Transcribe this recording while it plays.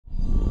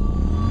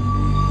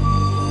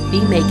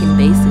Beat Making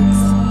Basics.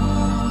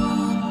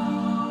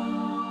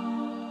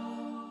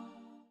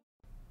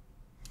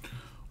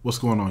 What's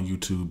going on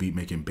YouTube? Beat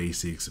Making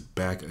Basics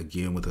back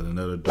again with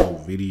another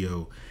dope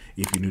video.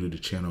 If you're new to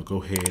the channel,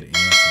 go ahead and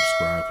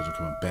subscribe because we're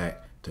coming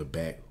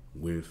back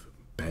with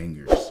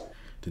bangers.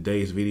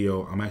 Today's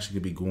video, I'm actually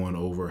gonna be going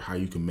over how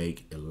you can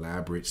make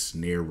elaborate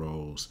snare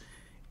rolls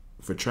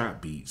for trap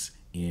beats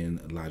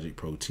in Logic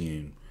Pro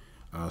 10,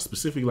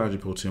 specifically Logic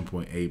Pro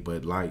 10.8,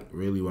 but like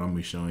really what I'm gonna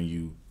be showing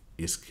you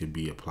is could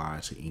be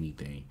applied to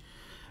anything.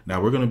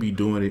 Now we're gonna be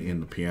doing it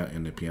in the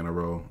piano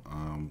roll.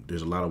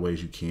 There's a lot of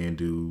ways you can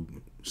do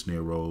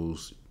snare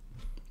rolls,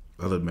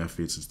 other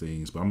methods and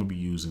things, but I'm gonna be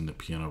using the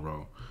piano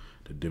roll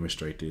to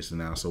demonstrate this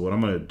now. So what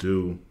I'm gonna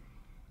do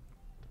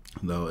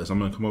though is I'm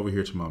gonna come over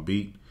here to my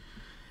beat.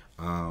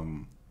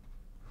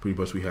 Pretty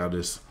much we have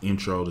this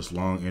intro, this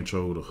long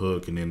intro with a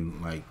hook, and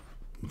then like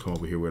we come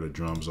over here where the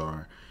drums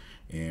are,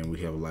 and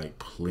we have like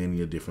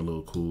plenty of different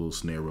little cool little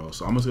snare rolls.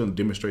 So I'm just gonna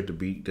demonstrate the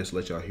beat, just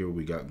let y'all hear what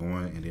we got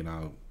going, and then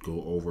I'll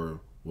go over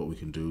what we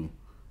can do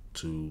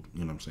to, you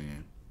know what I'm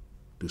saying,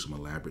 do some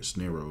elaborate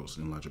snare rolls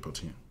in Logic Pro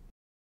 10.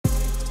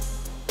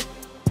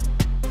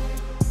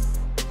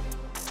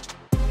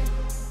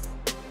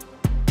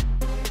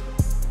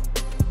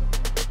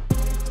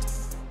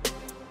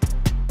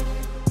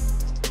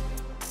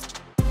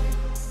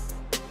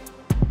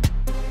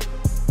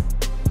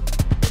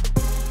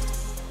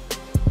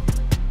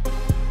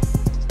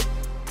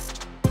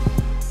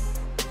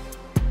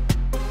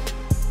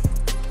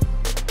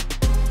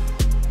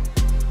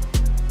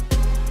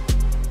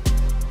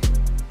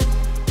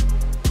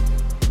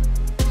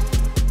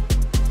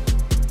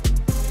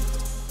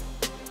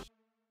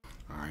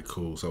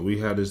 Cool. So we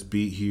have this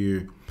beat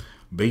here.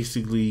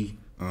 Basically,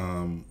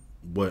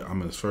 what I'm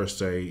gonna first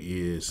say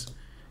is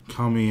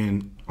come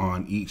in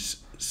on each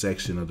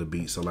section of the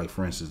beat. So like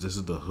for instance, this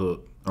is the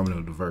hook,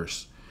 the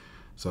verse.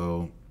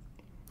 So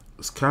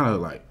it's kind of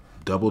like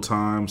double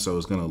time, so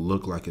it's gonna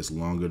look like it's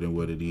longer than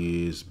what it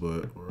is,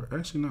 but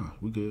actually no,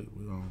 we good.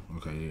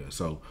 Okay, yeah.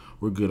 So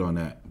we're good on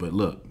that. But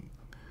look,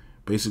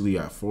 basically, you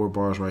got 4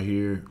 bars right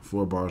here,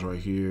 4 bars right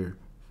here,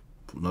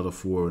 another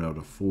 4,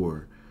 another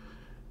 4.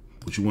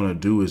 What you want to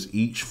do is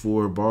each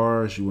 4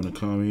 bars, you want to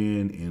come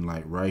in and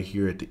like right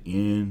here at the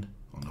end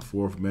on the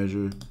 4th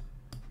measure,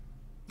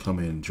 come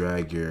in and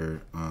drag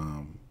your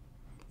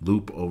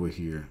loop over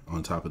here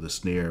on top of the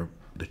snare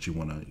that you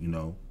want to, you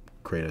know,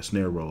 create a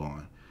snare roll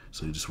on.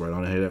 So you just right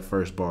on ahead of that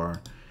first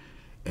bar.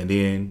 And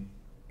then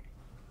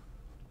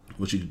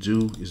what you could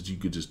do is you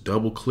could just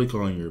double click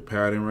on your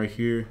pattern right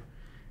here,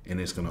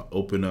 and it's going to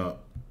open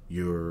up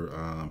your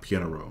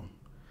piano roll.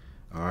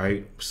 All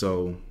right.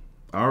 So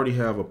I already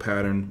have a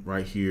pattern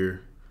right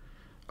here.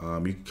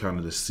 You can kind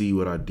of just see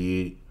what I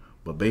did,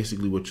 but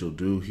basically what you'll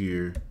do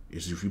here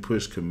is if you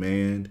push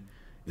Command,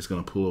 it's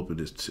gonna pull up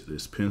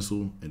this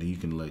pencil, and then you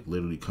can like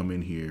literally come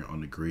in here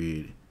on the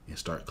grid and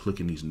start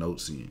clicking these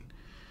notes in.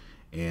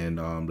 And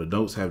the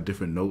notes have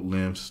different note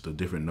lengths. The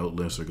different note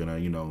lengths are gonna,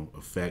 you know,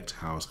 affect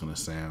how it's gonna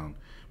sound.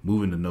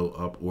 Moving the note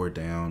up or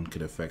down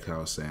could affect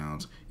how it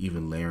sounds.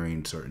 Even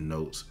layering certain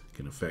notes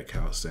can affect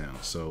how it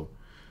sounds. So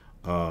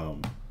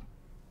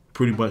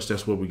pretty much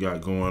that's what we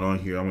got going on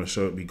here. I'm going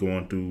to be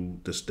going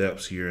through the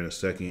steps here in a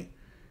second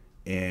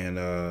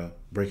and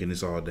breaking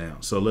this all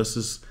down. So let's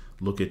just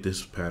look at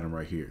this pattern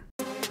right here.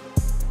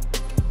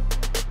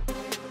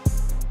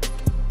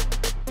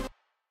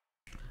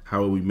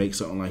 How would we make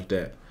something like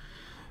that?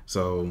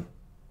 So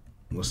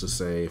let's just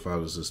say if I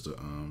was just to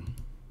come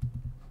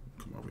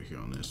over here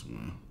on this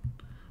one,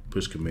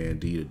 push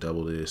Command D to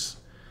double this,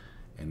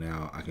 and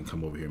now I can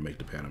come over here and make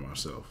the pattern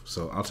myself.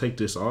 So I'll take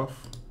this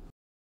off.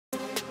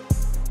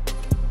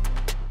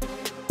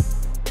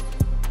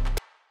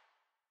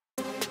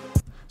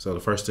 So the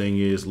first thing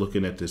is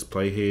looking at this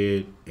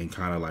playhead and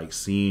kind of like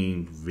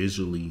seeing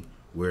visually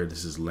where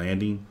this is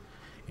landing.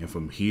 And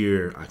from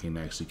here, I can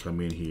actually come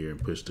in here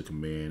and push the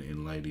command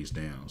and lay these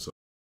down.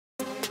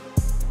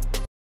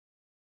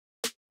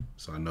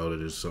 So I know that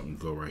there's something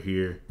to go right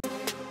here.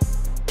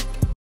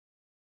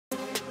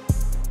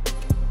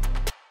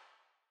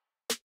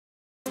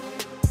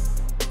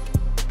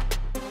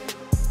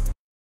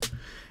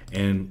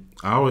 And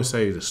I always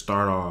say to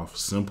start off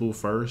simple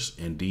first,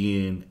 and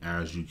then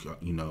as you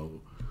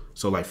know,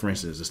 so like for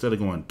instance, instead of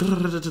going, you know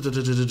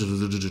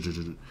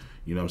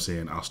what I'm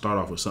saying, I'll start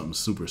off with something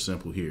super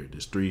simple here.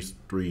 There's three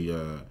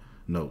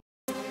notes.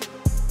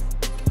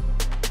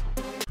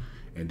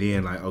 And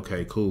then like,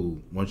 okay,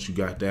 cool. Once you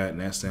got that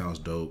and that sounds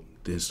dope,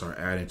 then start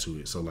adding to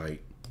it. So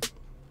like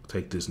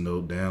take this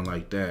note down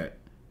like that,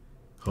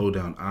 hold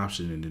down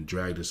Option, and then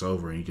drag this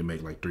over, and you can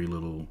make like 3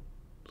 little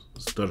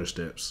stutter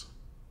steps.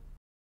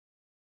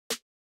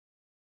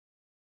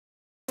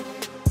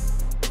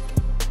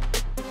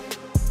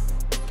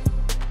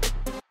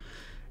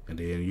 And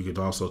then you could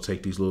also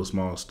take these little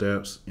small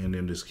steps and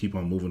then just keep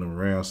on moving them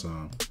around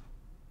some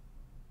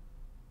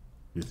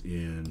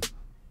within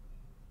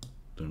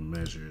the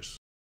measures.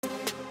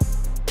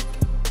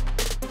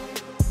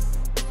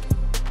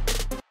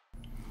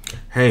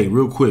 Hey,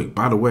 real quick,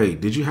 by the way,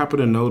 did you happen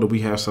to know that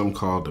we have something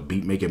called the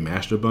Beat Making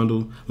Master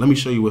Bundle? Let me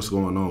show you what's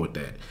going on with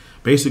that.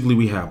 Basically,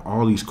 we have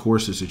all these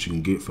courses that you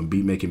can get from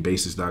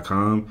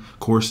beatmakingbasics.com,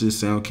 courses,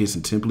 sound kits,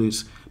 and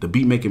templates. The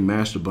Beatmaking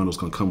Master Bundle is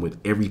going to come with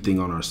everything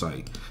on our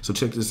site. So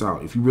check this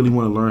out. If you really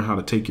want to learn how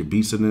to take your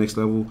beats to the next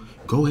level,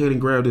 go ahead and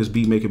grab this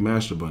Beatmaking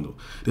Master Bundle.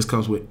 This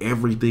comes with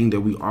everything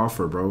that we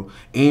offer, bro.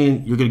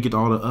 And you're going to get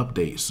all the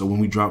updates. So when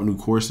we drop new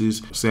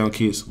courses, sound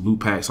kits,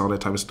 loop packs, all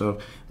that type of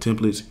stuff,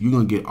 templates, you're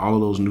going to get all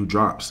of those new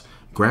drops.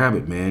 Grab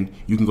it, man.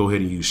 You can go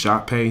ahead and use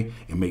Shop Pay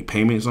and make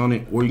payments on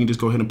it, or you can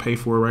just go ahead and pay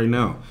for it right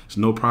now. It's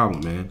no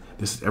problem, man.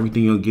 This is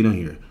everything you'll get on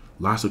here.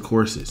 Lots of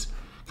courses.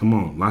 Come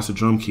on, lots of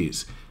drum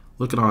kits.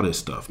 Look at all this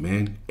stuff,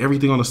 man.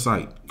 Everything on the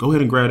site. Go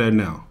ahead and grab that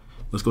now.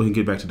 Let's go ahead and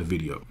get back to the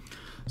video.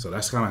 So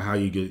that's kind of how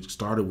you get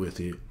started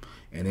with it.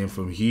 And then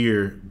from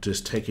here,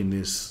 just taking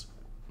this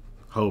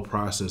whole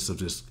process of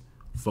just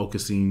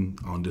focusing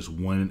on this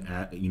one,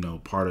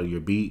 part of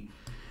your beat,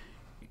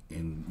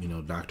 and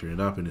doctoring it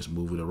up and just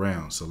move it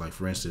around. So like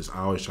for instance, I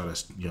always try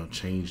to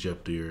change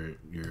up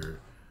your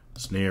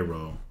snare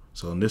roll.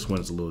 So in this one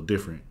it's a little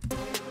different.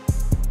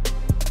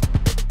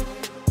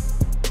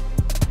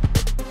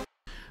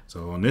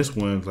 So on this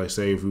one, like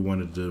say if we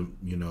wanted to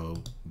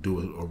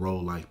do a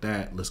roll like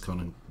that, let's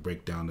kind of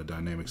break down the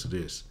dynamics of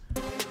this.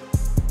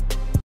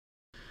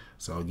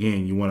 So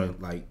again, you want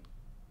to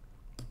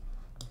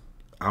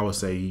I would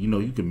say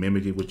you can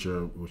mimic it with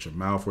your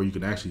mouth, or you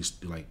can actually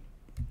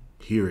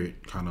hear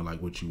it kind of like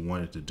what you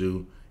want it to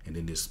do, and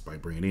then just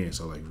bring it in.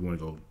 So like if you want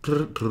to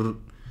go,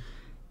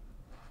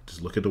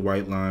 just look at the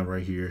white line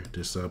right here,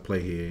 this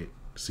playhead,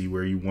 see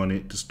where you want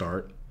it to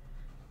start,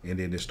 and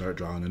then just start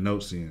drawing the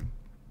notes in.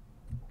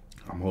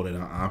 I'm holding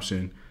an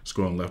Option,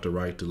 scrolling left or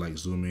right to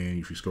zoom in.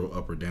 If you scroll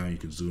up or down, you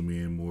can zoom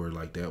in more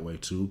like that way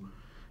too.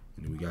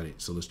 And then we got it.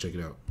 So let's check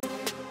it out.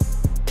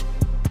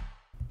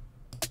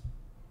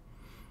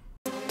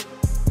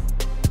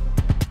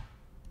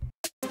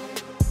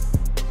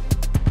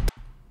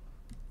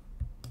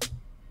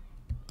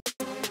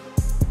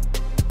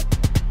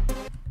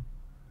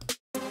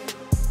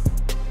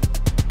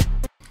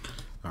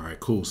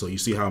 Cool. So you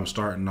see how I'm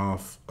starting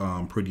off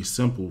pretty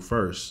simple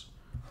first.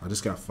 I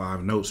just got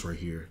 5 notes right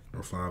here,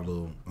 or 5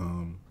 little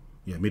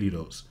MIDI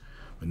notes.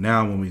 But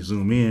now when we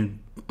zoom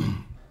in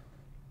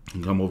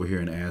and come over here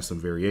and add some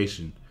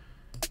variation,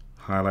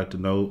 highlight the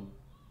note,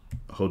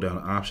 hold down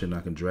the Option,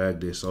 I can drag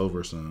this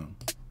over some.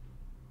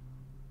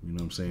 You know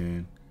what I'm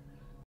saying?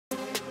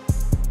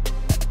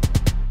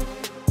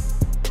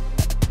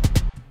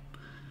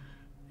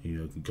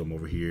 You can come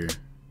over here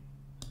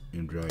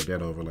and drag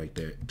that over like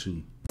that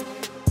too.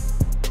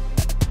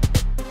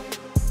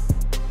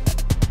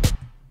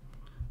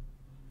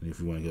 And if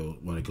you want to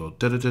go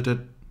da da da da,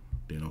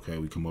 then okay,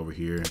 we come over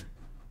here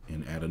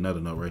and add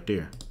another note right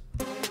there.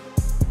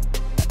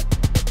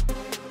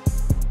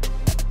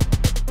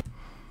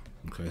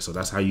 Okay, so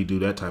that's how you do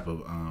that type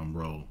of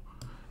roll.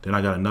 Then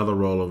I got another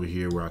roll over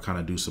here where I kind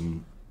of do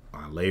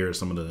I layer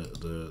some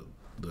of the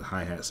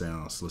hi-hat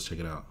sounds. So let's check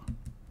it out.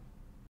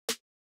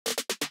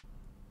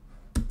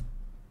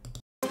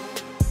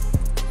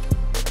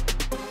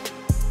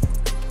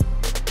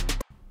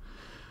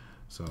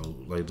 So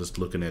just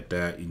looking at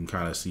that, you can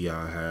kind of see how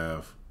I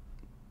have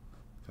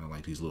kind of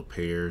like these little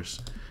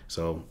pairs.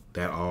 So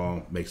that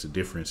all makes a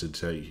difference in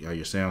tell you how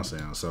your sound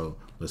sounds. So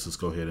let's just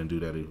go ahead and do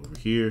that over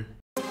here.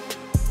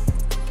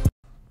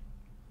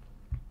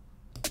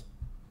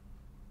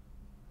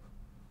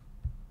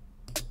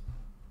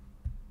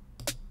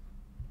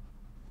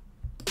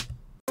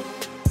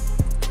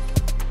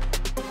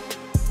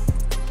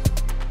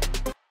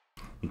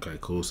 Okay,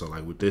 cool. So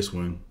like with this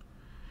one,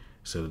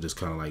 instead of just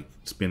kind of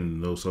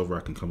spinning the notes over,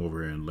 I can come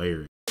over here and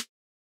layer it.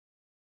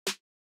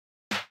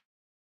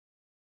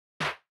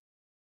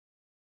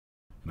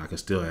 And I can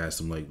still add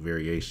some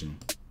variation.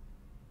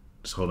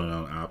 Just holding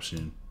down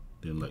Option,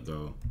 then let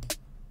go.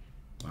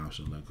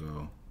 Option, let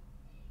go.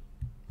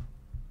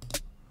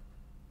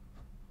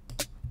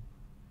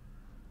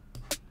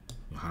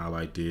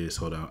 Highlight this,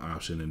 hold down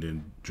Option, and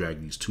then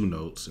drag these 2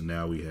 notes. And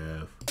now we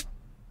have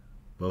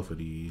both of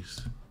these.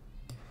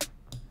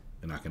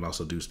 And I can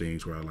also do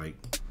things where I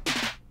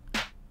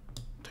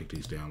take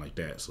these down like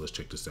that. So let's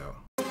check this out.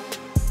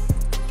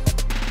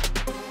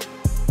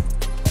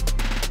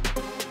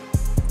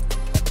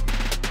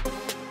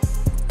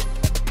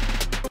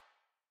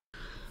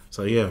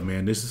 So yeah,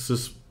 man, this is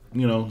just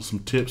some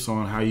tips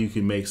on how you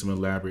can make some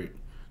elaborate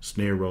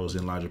snare rolls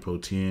in Logic Pro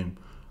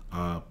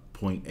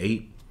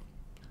 10.8.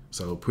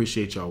 So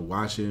appreciate y'all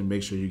watching.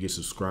 Make sure you get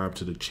subscribed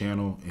to the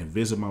channel and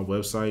visit my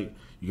website.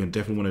 You're gonna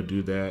definitely want to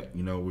do that.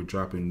 We're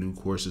dropping new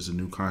courses and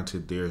new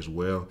content there as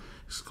well.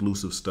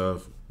 Exclusive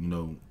stuff.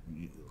 A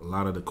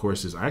lot of the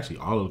courses, actually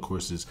all of the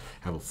courses,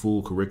 have a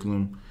full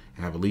curriculum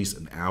and have at least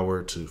an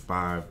hour to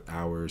 5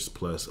 hours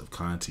plus of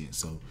content.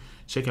 So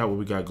check out what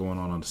we got going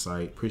on the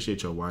site.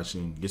 Appreciate y'all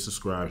watching. Get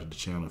subscribed to the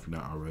channel if you're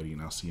not already,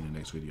 and I'll see you in the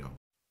next video.